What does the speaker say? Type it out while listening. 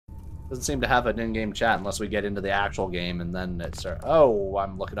Doesn't seem to have an in-game chat unless we get into the actual game and then it starts. Oh,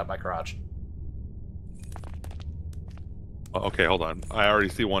 I'm looking up my crotch. Okay, hold on. I already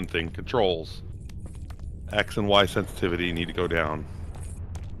see one thing. Controls. X and Y sensitivity need to go down.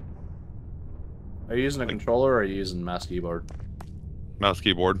 Are you using a controller or are you using mouse keyboard? Mouse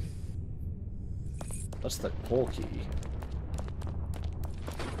keyboard. What's the pull key?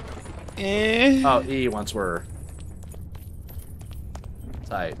 Eh. Oh, E once we're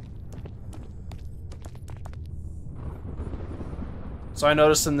tight. So I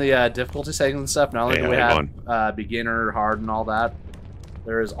noticed in the difficulty settings and stuff, not only do we have beginner, hard, and all that,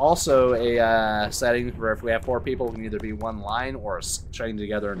 there is also a setting where if we have 4 people, we can either be one line or chained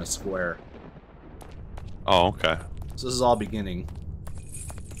together in a square. Oh, okay. So this is all beginning.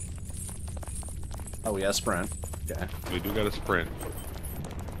 Oh, we have sprint. Okay. We do got a sprint.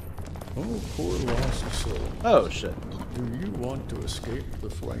 Oh, poor lost soul. Oh, shit. Do you want to escape the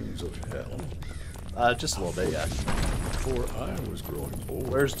flames of hell? Just a little bit, yeah. For I was growing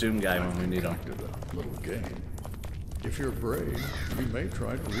old. Where's Doom Guy when we need him? A little game. If you're brave, you may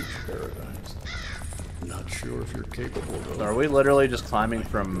try to reach paradise. Not sure if you're capable, though. So are we literally just climbing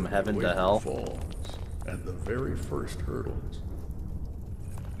from heaven to hell? Falls and the very first hurdles.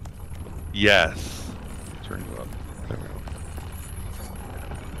 Yes. Turn you up. There we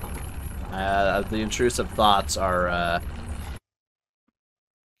go. The intrusive thoughts are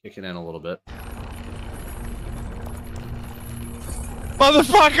kicking in a little bit.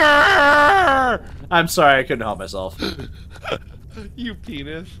 Motherfucker! I'm sorry, I couldn't help myself. You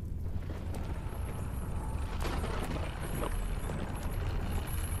penis.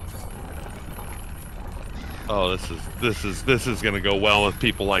 Oh, this is gonna go well with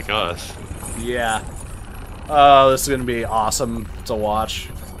people like us. Yeah. Oh, this is gonna be awesome to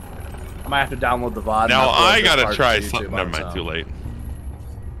watch. I might have to download the VOD. Now I gotta try something. Never mind, too late.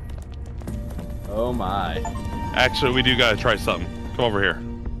 Oh my. Actually, we do gotta try something. Come over here.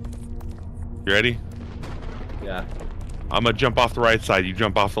 You ready? Yeah. I'm gonna jump off the right side. You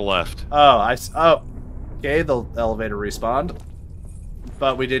jump off the left. Oh, okay, the elevator respawned.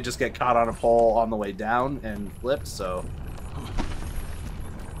 But we did just get caught on a pole on the way down and flipped, so...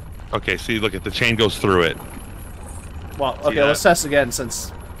 Okay, see, look at the chain goes through it. Well, okay, let's test again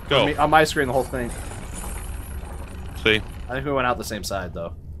since... Go. On my screen, the whole thing. See? I think we went out the same side,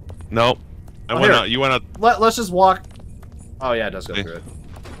 though. Nope. I went out. You went out. Let's just walk... Oh, yeah, it does go through it.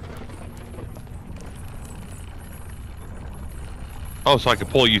 Oh, so I could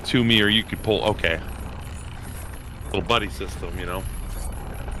pull you to me, or you could pull... Okay. Little buddy system, you know?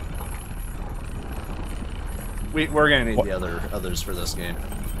 We're gonna need the others for this game.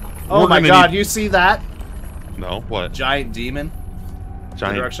 Oh my god, you see that? No, what? Giant demon.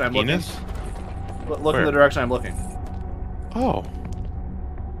 Giant direction I'm penis? Look in the direction I'm looking. Oh.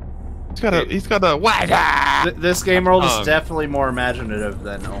 He's got a what? This game world is definitely more imaginative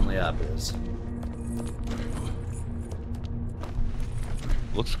than Only Up is.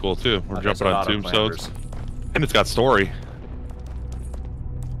 Looks cool too. We're jumping on tombstones. And it's got story.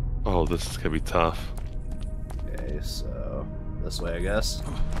 Oh, this is gonna be tough. Okay, so this way, I guess.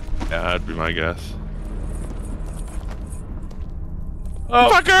 Yeah, that'd be my guess. Oh,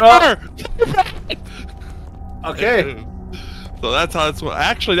 fucker! Okay. So that's how it's.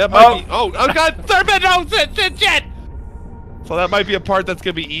 Actually, that might be. Oh god! Shit! So that might be a part that's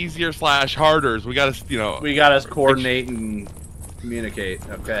gonna be easier / harder. We gotta, you know. We gotta coordinate and communicate.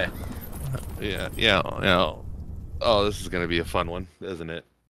 Okay. Yeah. Oh, this is gonna be a fun one, isn't it?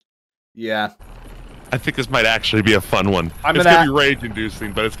 Yeah. I think this might actually be a fun one. It's gonna be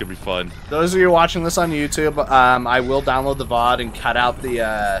rage-inducing, but it's gonna be fun. Those of you watching this on YouTube, I will download the VOD and cut out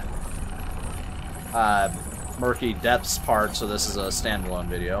the murky depths part, so this is a standalone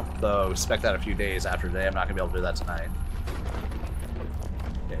video. Though expect that a few days after today. I'm not gonna be able to do that tonight.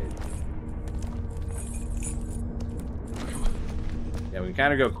 Okay. Yeah, we can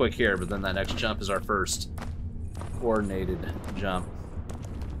kind of go quick here, but then that next jump is our first coordinated jump.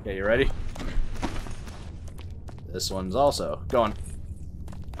 Okay, you ready? This one's also going.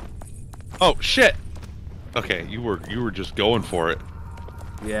 Oh shit! Okay, you were just going for it.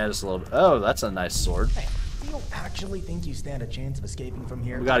 Yeah, just a little bit. Oh, that's a nice sword. Hey, you don't actually think you stand a chance of escaping from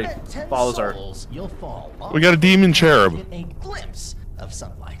here? We got it. Follows our. You'll fall. We got a demon cherub. Get a glimpse of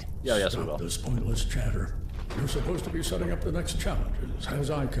sunlight. Yeah, yes, we will. This pointless chatter. You're supposed to be setting up the next challenges,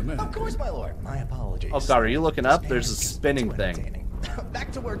 as I command. Of course, my lord. My apologies. Oh god, are you looking up? There's a spinning thing.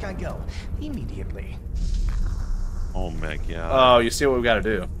 Back to work I go. Immediately. Oh my god. Oh, you see what we gotta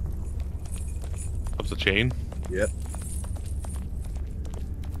do. Up the chain? Yep.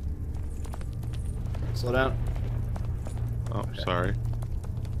 Slow down. Oh, sorry.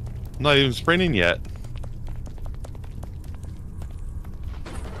 not even sprinting yet.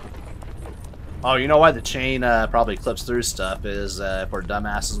 Oh, you know why the chain probably clips through stuff is if we're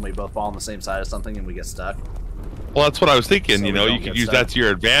dumbasses and we both fall on the same side of something and we get stuck. Well, that's what I was thinking. So you know, you could use that to your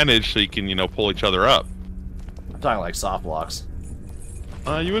advantage, so you can, you know, pull each other up. I'm talking like soft blocks.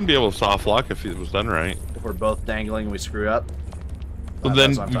 You wouldn't be able to soft lock if it was done right. If we're both dangling and we screw up. Well,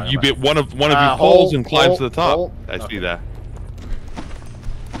 then you get one of you pulls and climbs to the top. Hold. I see that.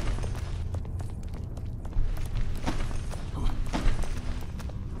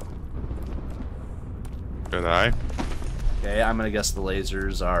 Good eye. Okay, I'm gonna guess the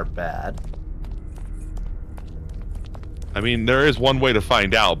lasers are bad. I mean, there is one way to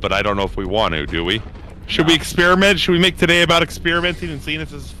find out, but I don't know if we want to, do we? Should we experiment? Should we make today about experimenting and seeing if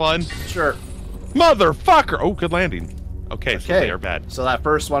this is fun? Sure. Motherfucker! Oh, good landing. Okay, so they are bad. So that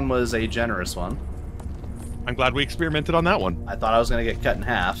first one was a generous one. I'm glad we experimented on that one. I thought I was gonna get cut in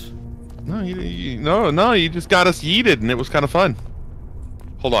half. No, you just got us yeeted, and it was kind of fun.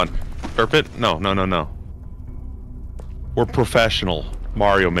 Hold on. Burp it? No. We're professional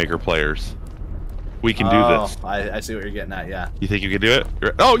Mario Maker players. We can do this. I see what you're getting at, yeah. You think you can do it?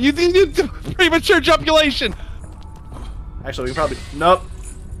 Oh, you premature jumpulation! Actually, we probably... Nope.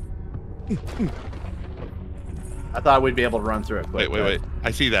 I thought we'd be able to run through it quick. Wait.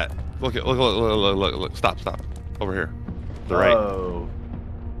 I see that. Look. Stop. Over here. The right. Oh.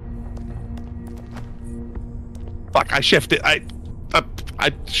 Fuck, I shifted. I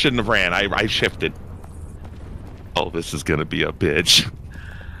shouldn't have ran. I shifted. Oh, this is gonna be a bitch.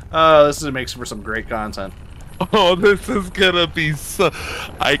 This makes for some great content. Oh, this is gonna be so...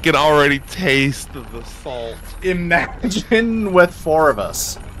 I can already taste the salt. Imagine with 4 of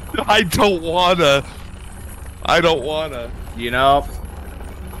us. I don't wanna. You know?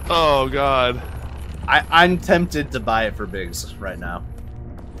 Oh, God. I'm tempted to buy it for Biggs right now.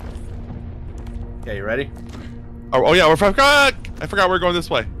 Okay, you ready? Oh yeah, I forgot we're going this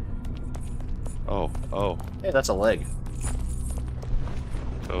way. Oh. Hey, that's a leg.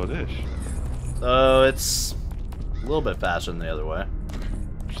 So it is. So it's a little bit faster than the other way.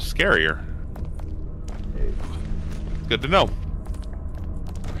 Scarier. Good to know.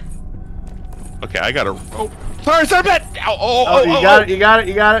 Okay, I gotta... Oh, sorry, bet! You got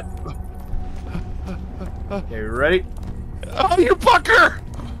it. Okay, you ready? Oh, you fucker!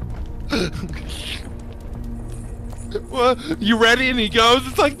 Well, you ready? And he goes,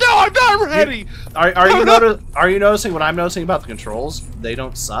 it's like, no, I'm not ready! Are you noticing what I'm noticing about the controls? They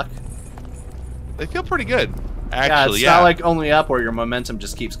don't suck. They feel pretty good. Actually, Actually, it's not like only up where your momentum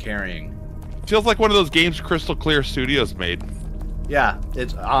just keeps carrying. Feels like one of those games Crystal Clear Studios made. Yeah,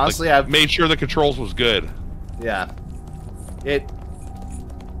 it's honestly like, I've made sure the controls was good. Yeah,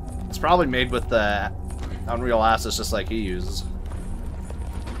 it's probably made with the Unreal assets just like he uses.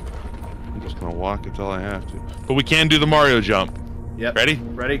 I'm just gonna walk until I have to. But we can do the Mario jump. Yep. Ready?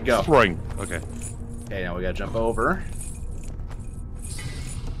 Ready, go. Spring. Okay. Okay, now we gotta jump over.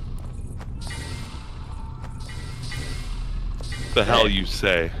 The hell you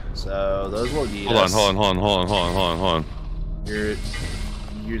say? So those will eat us. Hold on. You're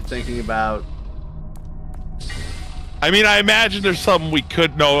thinking about... I mean, I imagine there's something we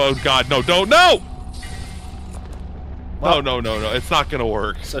could... No, oh God, no, don't, no! Well, no, it's not gonna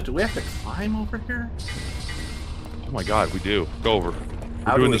work. So do we have to climb over here? Oh my God, we do. Go over.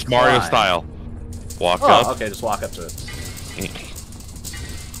 How We're doing this Mario style. Walk up. Okay, just walk up to it.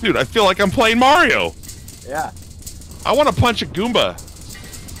 Dude, I feel like I'm playing Mario. Yeah. I want to punch a Goomba.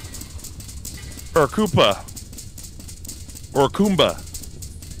 Or a Koopa. Or a Koomba.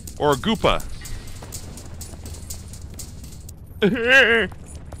 Or a Goopa.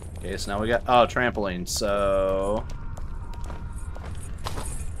 Okay, so now we got... Oh, trampoline, so...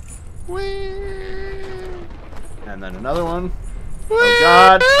 And then another one.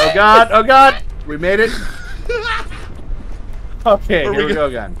 Oh God! We made it! Okay, here we go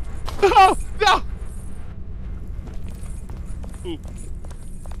again. Oh, no!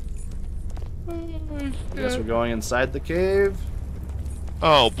 Guess we're going inside the cave.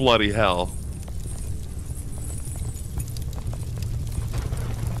 Oh, bloody hell.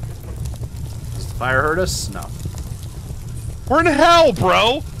 Does the fire hurt us? No. We're in hell,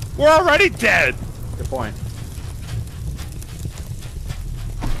 bro! We're already dead! Good point.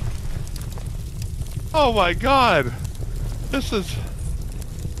 Oh my God! This is...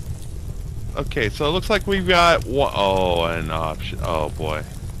 Okay, so it looks like we've got one... Oh, an option. Oh boy.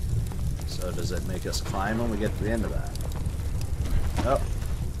 So does it make us climb when we get to the end of that? Oh,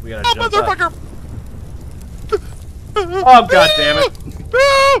 we gotta jump motherfucker! up. Oh, God damn it!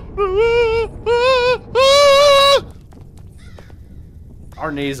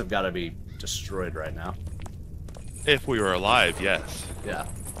 Our knees have got to be destroyed right now. If we were alive, yes. Yeah.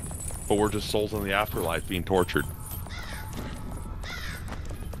 But we're just souls in the afterlife being tortured.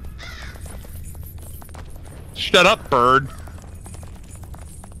 Shut up, bird.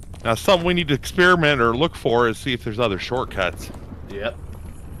 Now, something we need to experiment or look for is see if there's other shortcuts. Yep.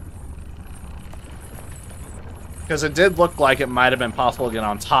 Because it did look like it might have been possible to get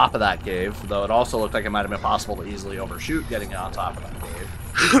on top of that cave, though it also looked like it might have been possible to easily overshoot getting it on top of that cave.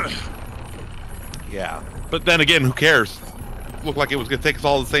 Yeah. But then again, who cares? Looked like it was going to take us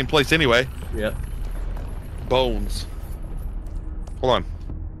all to the same place anyway. Yep. Bones. Hold on.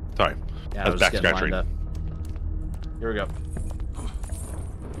 Sorry. Yeah, I was back scratching. Here we go.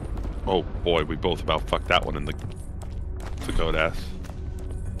 Oh boy, we both about fucked that one in the goat ass.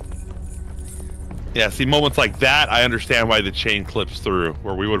 Yeah, see, moments like that, I understand why the chain clips through,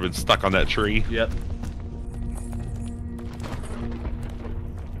 where we would have been stuck on that tree. Yep.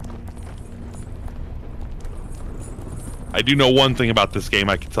 I do know one thing about this game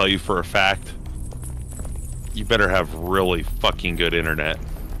I can tell you for a fact. You better have really fucking good internet.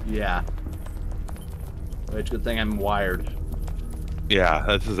 Yeah. It's a good thing I'm wired. Yeah,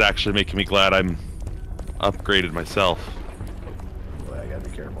 this is actually making me glad I'm upgraded myself. Boy, I gotta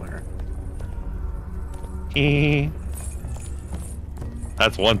be careful here.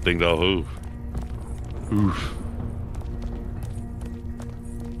 That's one thing, though. Ooh. Oof.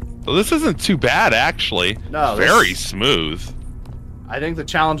 So this isn't too bad, actually. No, very smooth. I think the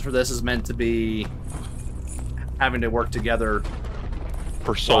challenge for this is meant to be having to work together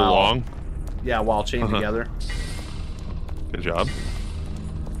for so long. Yeah, while chained together. Good job.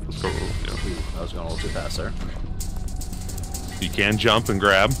 Let's go. Yeah. I was going a little too fast there. You can jump and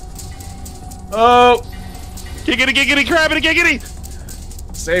grab. Oh! Giggity, giggity, grab it, giggity!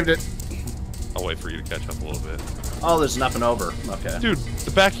 Saved it. I'll wait for you to catch up a little bit. Oh, there's nothing over. Okay. Dude,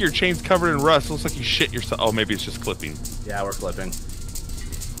 the back of your chain's covered in rust. It looks like you shit yourself. Oh, maybe it's just clipping. Yeah, we're clipping.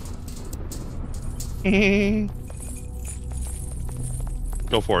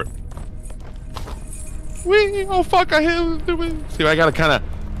 Go for it. Whee! Oh, fuck, I hit him. See, I gotta kind of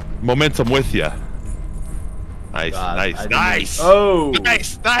momentum with you. Nice, nice, nice. Oh!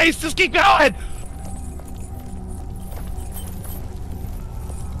 Nice, nice. Just keep going.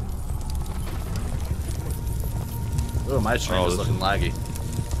 Oh, my stream is looking laggy.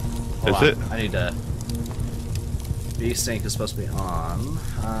 Is it? I need to... V-Sync is supposed to be on.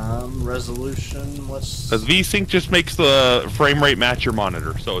 Resolution, what's... Because V-Sync just makes the frame rate match your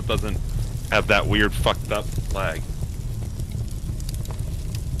monitor, so it doesn't have that weird fucked up lag.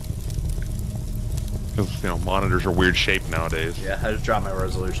 Because, you know, monitors are weird shape nowadays. Yeah, I just dropped my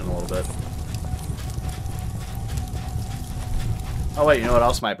resolution a little bit. Oh wait, you know what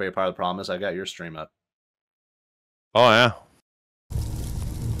else might be a part of the problem is I got your stream up. Oh, yeah.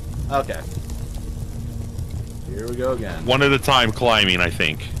 Okay. Here we go again. One at a time climbing, I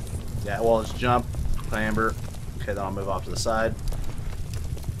think. Yeah, well, it's jump, clamber. Okay, then I'll move off to the side.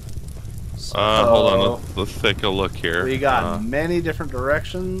 So, hold on, let's take a look here. We got many different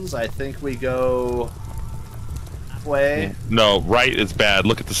directions. I think we go halfway. No, right is bad.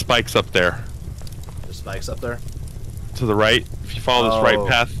 Look at the spikes up there. There's spikes up there? To the right. If you follow this right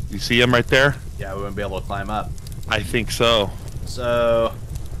path, you see them right there? Yeah, we wouldn't be able to climb up. I think so. So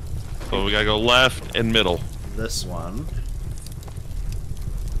we gotta go left and middle. This one.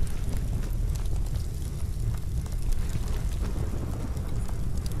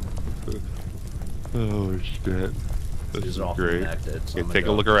 Oh shit. This These is are all great. connected. So Okay, take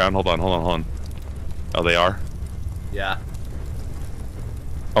a look around. Hold on. Oh, they are? Yeah.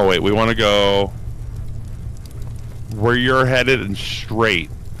 Oh wait, we want to go where you're headed and straight,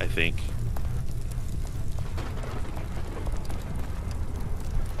 I think.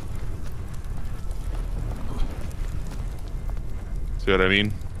 See what I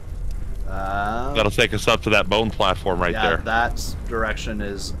mean? That'll take us up to that bone platform right there. Yeah, that direction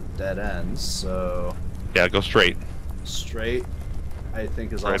is dead ends, so... Yeah, go straight. Straight, I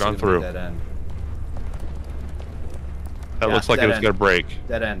think, is right also on going through. to be dead end. That looks like it was going to break.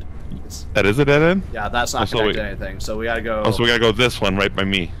 Dead end. That is a dead end? Yeah, that's not connected to anything, so we gotta go... Oh, so we gotta go this one, right by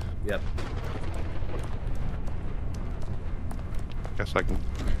me. Yep. Guess I can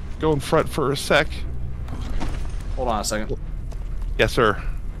go in front for a sec. Hold on a second. Yes, sir.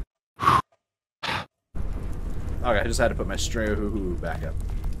 Okay, I just had to put my string back up.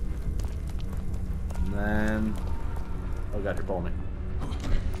 And then... Oh god, you're pulling me.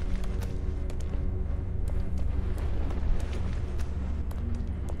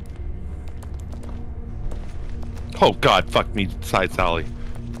 Oh god, fuck me, side Sally.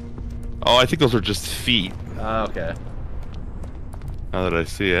 Oh, I think those are just feet. Okay. Now that I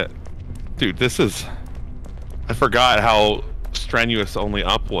see it. Dude, this is... I forgot how strenuous only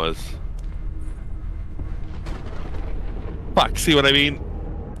up was. Fuck, see what I mean?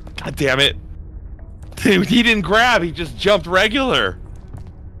 God damn it. Dude, he didn't grab, he just jumped regular.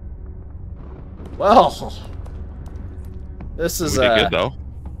 Well, this is... We did good, though.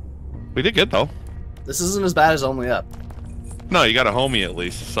 We did good, though. This isn't as bad as only up. No, you got a homie at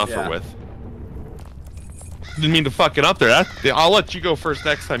least to suffer with. Didn't mean to fuck it up there. I'll let you go first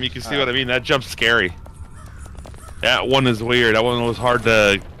next time. You can see what I mean. That jump's scary. That one is weird. That one was hard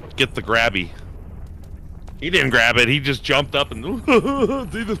to get the grabby. He didn't grab it. He just jumped up and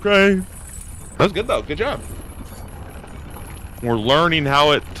Jesus Christ. That was good though. Good job. We're learning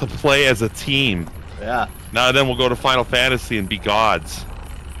how to play as a team. Yeah. Now then we'll go to Final Fantasy and be gods.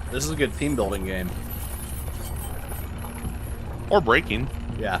 This is a good team building game. Or breaking.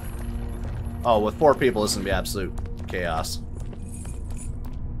 Yeah. Oh, with 4 people, this is gonna be absolute chaos.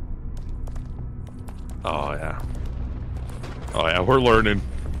 Oh yeah. Oh yeah, we're learning.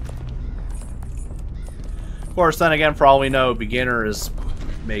 Of course, then again, for all we know, beginner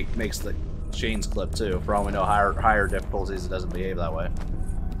makes the chains clip too. For all we know, higher difficulties, it doesn't behave that way.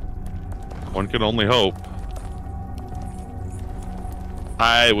 One can only hope.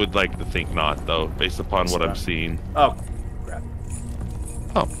 I would like to think not, though, based upon what I'm seeing. Oh, crap.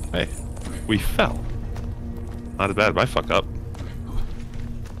 Oh, hey. We fell. Not as bad as my fuck up.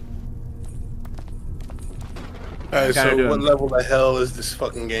 Alright, so what level of hell is this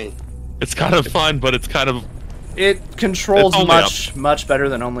fucking game? It's kind of fun, but it's kind of... It controls much better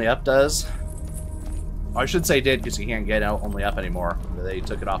than Only Up does. I should say did, because you can't get out Only Up anymore. They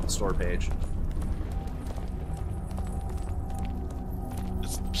took it off the store page.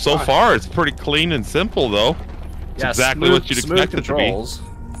 So far, it's pretty clean and simple, though. It's exactly what you'd expect it to be.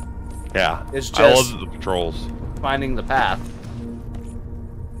 Yeah, it's just I love the controls. Finding the path.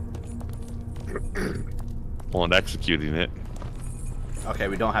 Well, and executing it. Okay,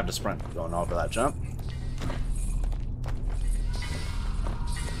 we don't have to sprint going over that jump.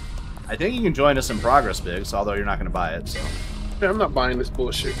 I think you can join us in progress, Biggs, although you're not going to buy it, so... Yeah, I'm not buying this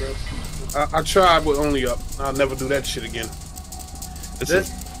bullshit, bro. I tried with Only Up. I'll never do that shit again. This is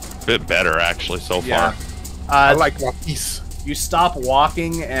a bit better, actually, so far. I like my peace. You stop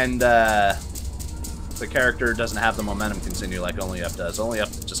walking, and the character doesn't have the momentum continue like Only Up does. Only Up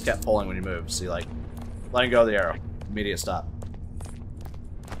just kept pulling when you move. See, like, letting go of the arrow. Immediate stop.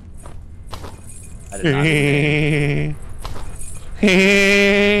 I did not mean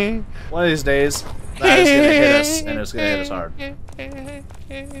one of these days, that is going to hit us, and it's going to hit us hard.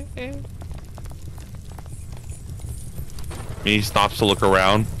 He stops to look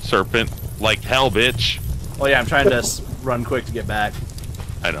around. Serpent. Like hell, bitch. Well, yeah, I'm trying to run quick to get back.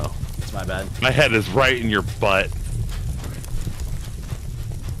 I know. It's my bad. My head is right in your butt.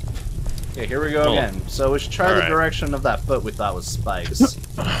 Okay, here we go again. So we should try the direction of that foot we thought was spikes.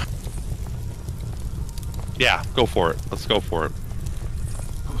 Yeah, go for it. Let's go for it.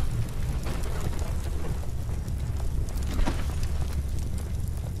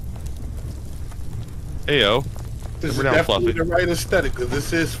 Heyo. This is definitely the right aesthetic, because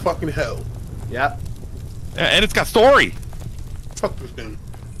this is fucking hell. Yep. Yeah, and it's got story. Fuck this game.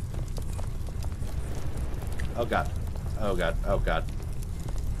 Oh god. Oh god. Oh god.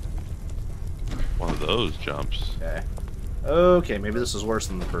 One of those jumps. Okay. Okay, maybe this is worse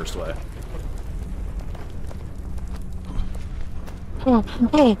than the first way.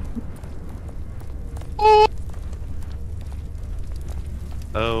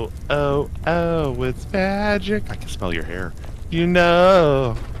 Oh, oh, oh, it's magic. I can smell your hair. You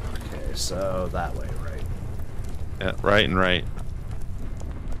know. Okay, so that way, right? Yeah, right and right.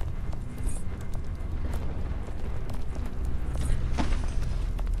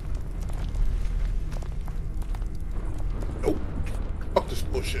 Nope. Fuck this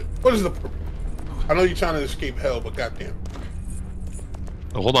bullshit. What is the purpose? I know you're trying to escape hell, but goddamn.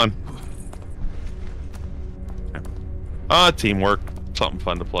 Oh, hold on. Teamwork. Something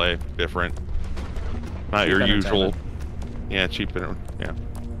fun to play. Different. Not your usual. Yeah, cheap. Yeah.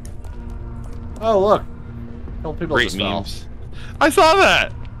 Oh, look. Couple people Great just memes. I saw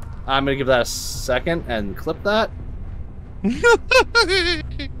that! I'm gonna give that a second and clip that.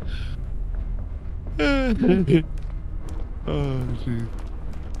 Oh, geez.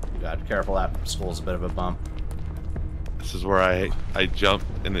 God, careful, that school's a bit of a bump. This is where I jump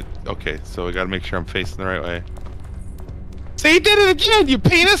and it... Okay, so I gotta make sure I'm facing the right way. See, you did it again, you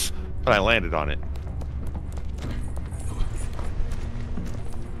penis! But I landed on it.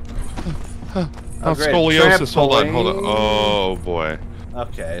 Oh, great. scoliosis, hold on. Oh, boy.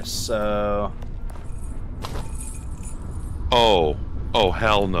 Okay, so... Oh. Oh,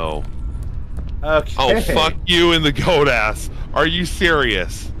 hell no. Okay. Oh, fuck you in the goat ass. Are you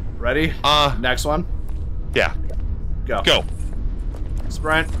serious? Ready? Next one. Yeah. Go. Go.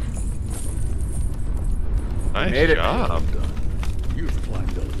 Sprint. Nice Made it. job. You've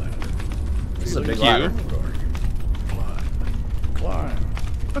climbed a ladder. This is a big Thank you. ladder. Climb.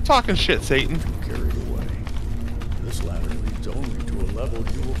 Quit talking shit, Satan. Carried away. This ladder leads only to a level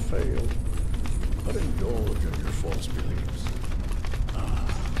you will fail. But indulge in your false beliefs.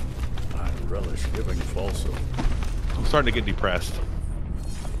 I relish giving false hope. I'm starting to get depressed.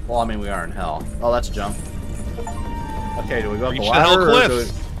 Well, I mean, we are in hell. Oh, that's a jump. Okay, do we go up Reach the the ladder? hell Or do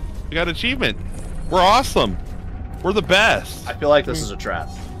cliffs. We got achievement. We're awesome. We're the best. I feel like this is a trap.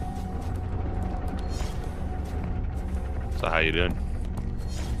 So how you doing?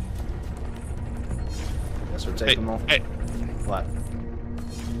 Guess we're taking them. Hey, What?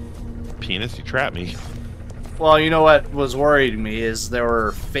 penis, you trapped me. Well, you know what was worrying me is there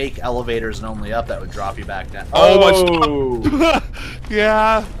were fake elevators and only up that would drop you back down. Oh,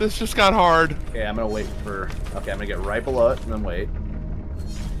 yeah, this just got hard. Okay, I'm gonna wait for. Okay, I'm gonna get right below it and then wait.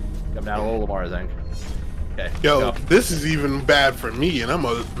 Come down a little more, I think. Okay. Yo, go. this is even bad for me, and I'm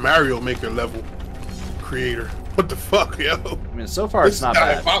a Mario Maker level creator. What the fuck, yo? I mean, so far This it's not is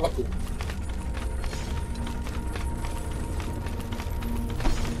bad. diabolical.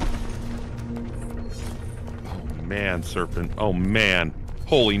 Oh man, serpent. Oh man.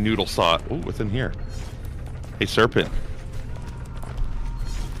 Holy noodle sot. Ooh, what's in here? Hey, serpent.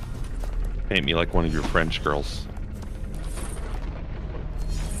 Paint me like one of your French girls.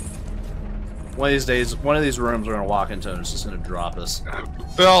 One of these days, one of these rooms we're gonna walk into and it's just gonna drop us.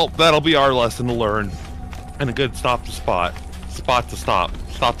 Well, that'll be our lesson to learn. And a good stop to spot. Spot to stop.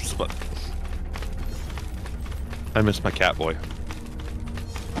 Stop to spot. I miss my cat boy.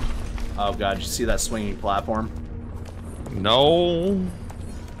 Oh god, you see that swinging platform? No.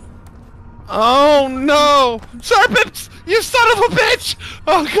 Oh no! Serpents! You son of a bitch!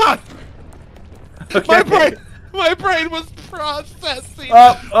 Oh god! Okay. My brain was processing.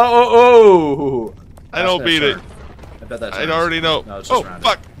 Oh! I don't beat it. I bet that's. I already know. No, it's just Oh rounded.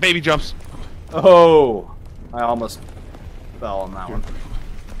 fuck! Baby jumps. Oh! I almost fell on that one.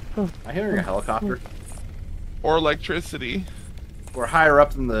 I hear a helicopter. Or electricity. We're higher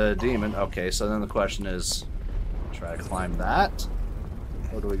up than the demon. Okay, so then the question is, try to climb that,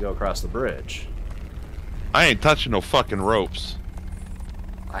 or do we go across the bridge? I ain't touching no fucking ropes.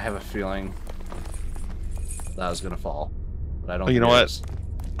 I have a feeling that was gonna fall, but I don't. Oh, you think know it what? is.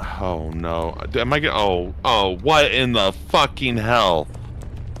 Oh no! Am I getting? Oh! What in the fucking hell?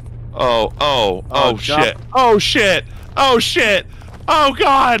 Oh jump. shit! Oh shit! Oh shit! Oh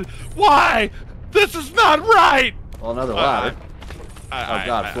god! Why? This is not right! Well, another ladder. Oh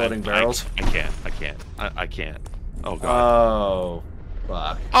god, floating barrels. I can't. Oh god. Oh,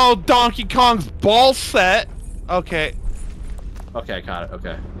 fuck. Oh, Donkey Kong's ball set. Okay. Okay, I caught it.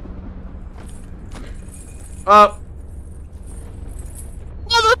 Okay. Up.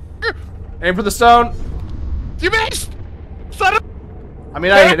 Motherfucker! Aim for the stone. You missed! Son of... I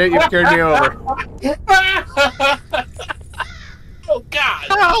mean, I hit it. You carried me over. Oh god!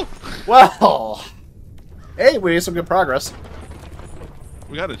 No! Well. Hey, we made some good progress.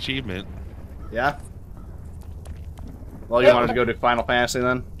 We got achievement. Yeah. Well, you wanted to go to Final Fantasy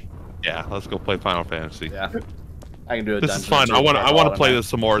then? Yeah, let's go play Final Fantasy. Yeah. I can do a This dungeon is fun. or two I want to play in this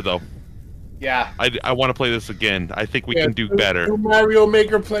some more though. there. Yeah. I want to play this again. I think we Yeah, can do better. you Mario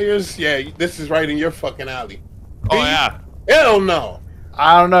Maker players, yeah, this is right in your fucking alley. Oh yeah. Hell no!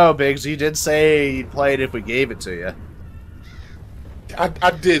 I don't know, Biggs. You did say you'd play it if we gave it to you.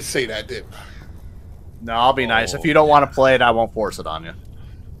 I did say that, didn't I? No, I'll be nice. If you don't want to play it, I won't force it on you.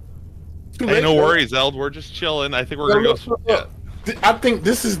 Too Hey, late, no though. worries, Eld. We're just chilling. I think we're gonna go. Yeah. I think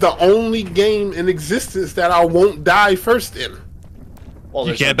this is the only game in existence that I won't die first in. Well,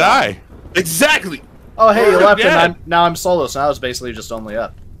 You there's can't no doubt. die. Exactly. Oh, hey, you We're left, dead. and now I'm solo, so now it's basically just only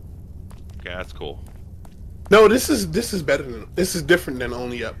up. Okay, that's cool. No, this is better than this is different than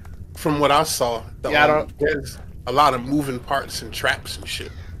Only Up. From what I saw, there's a lot of moving parts and traps and shit.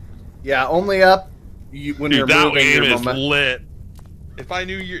 Yeah, only up. When Dude, you're that moving, game your is momentum. lit. If I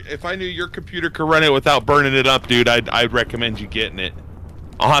knew your computer could run it without burning it up, dude, I'd recommend you getting it.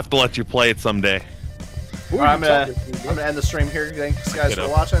 I'll have to let you play it someday. Who All right, are I'm you gonna talking to, bro? end the stream here. Thanks, guys, Get for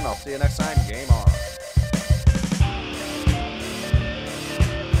up. watching. I'll see you next time. Game on.